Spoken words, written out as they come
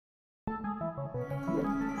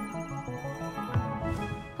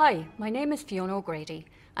Hi, my name is Fiona O'Grady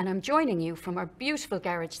and I'm joining you from our beautiful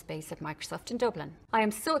garage space at Microsoft in Dublin. I am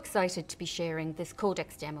so excited to be sharing this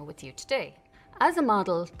Codex demo with you today. As a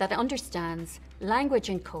model that understands language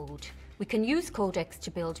and code, we can use Codex to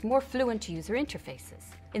build more fluent user interfaces.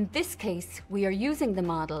 In this case, we are using the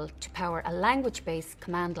model to power a language-based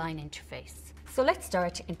command line interface. So let's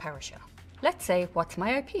start in Powershell. Let's say, what's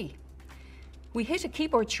my IP? We hit a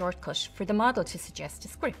keyboard shortcut for the model to suggest a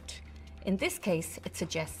script. In this case, it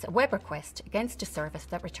suggests a web request against a service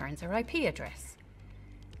that returns our IP address.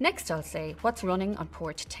 Next, I'll say what's running on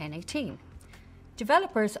port 1018.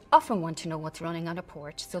 Developers often want to know what's running on a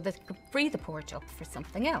port so that they can free the port up for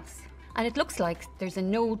something else. And it looks like there's a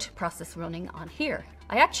node process running on here.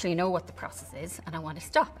 I actually know what the process is and I want to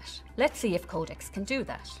stop it. Let's see if Codex can do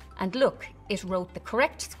that. And look, it wrote the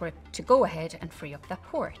correct script to go ahead and free up that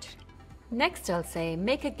port. Next, I'll say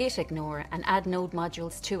make a git ignore and add node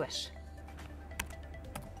modules to it.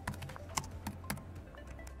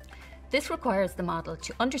 This requires the model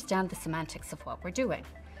to understand the semantics of what we're doing,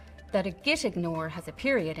 that a git ignore has a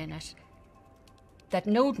period in it, that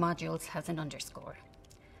node modules has an underscore.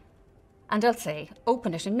 And I'll say,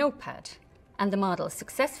 open it in Notepad, and the model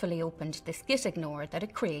successfully opened this git ignore that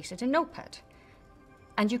it created in Notepad.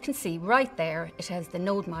 And you can see right there, it has the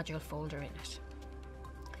node module folder in it.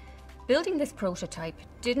 Building this prototype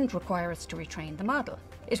didn't require us to retrain the model.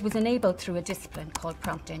 It was enabled through a discipline called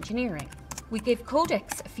prompt engineering. We gave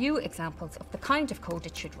Codex a few examples of the kind of code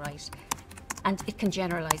it should write, and it can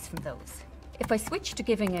generalize from those. If I switch to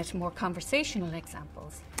giving it more conversational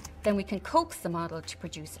examples, then we can coax the model to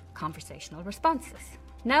produce conversational responses.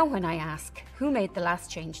 Now when I ask, who made the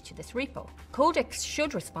last change to this repo? Codex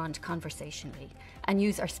should respond conversationally and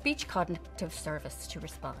use our speech cognitive service to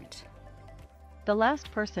respond. The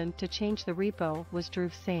last person to change the repo was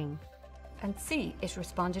Dhruv Singh. And see, it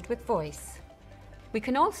responded with voice. We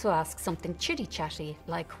can also ask something chitty-chatty,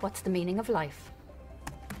 like, what's the meaning of life?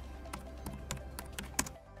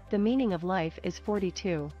 The meaning of life is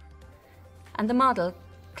 42. And the model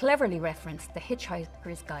cleverly referenced the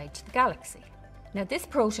Hitchhiker's Guide to the Galaxy. Now this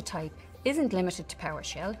prototype isn't limited to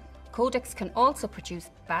PowerShell. Codex can also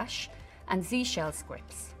produce Bash and Z shell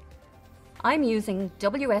scripts. I'm using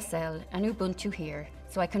WSL and Ubuntu here,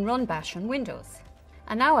 so I can run Bash on Windows.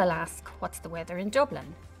 And now I'll ask, what's the weather in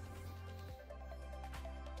Dublin?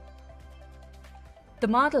 The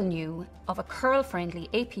model knew of a curl-friendly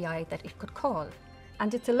API that it could call,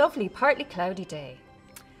 and it's a lovely partly cloudy day.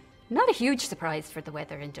 Not a huge surprise for the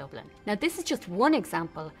weather in Dublin. Now this is just one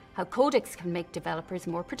example how Codex can make developers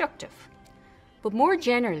more productive. But more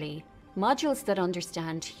generally, modules that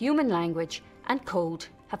understand human language and code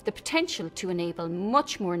have the potential to enable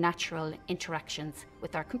much more natural interactions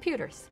with our computers.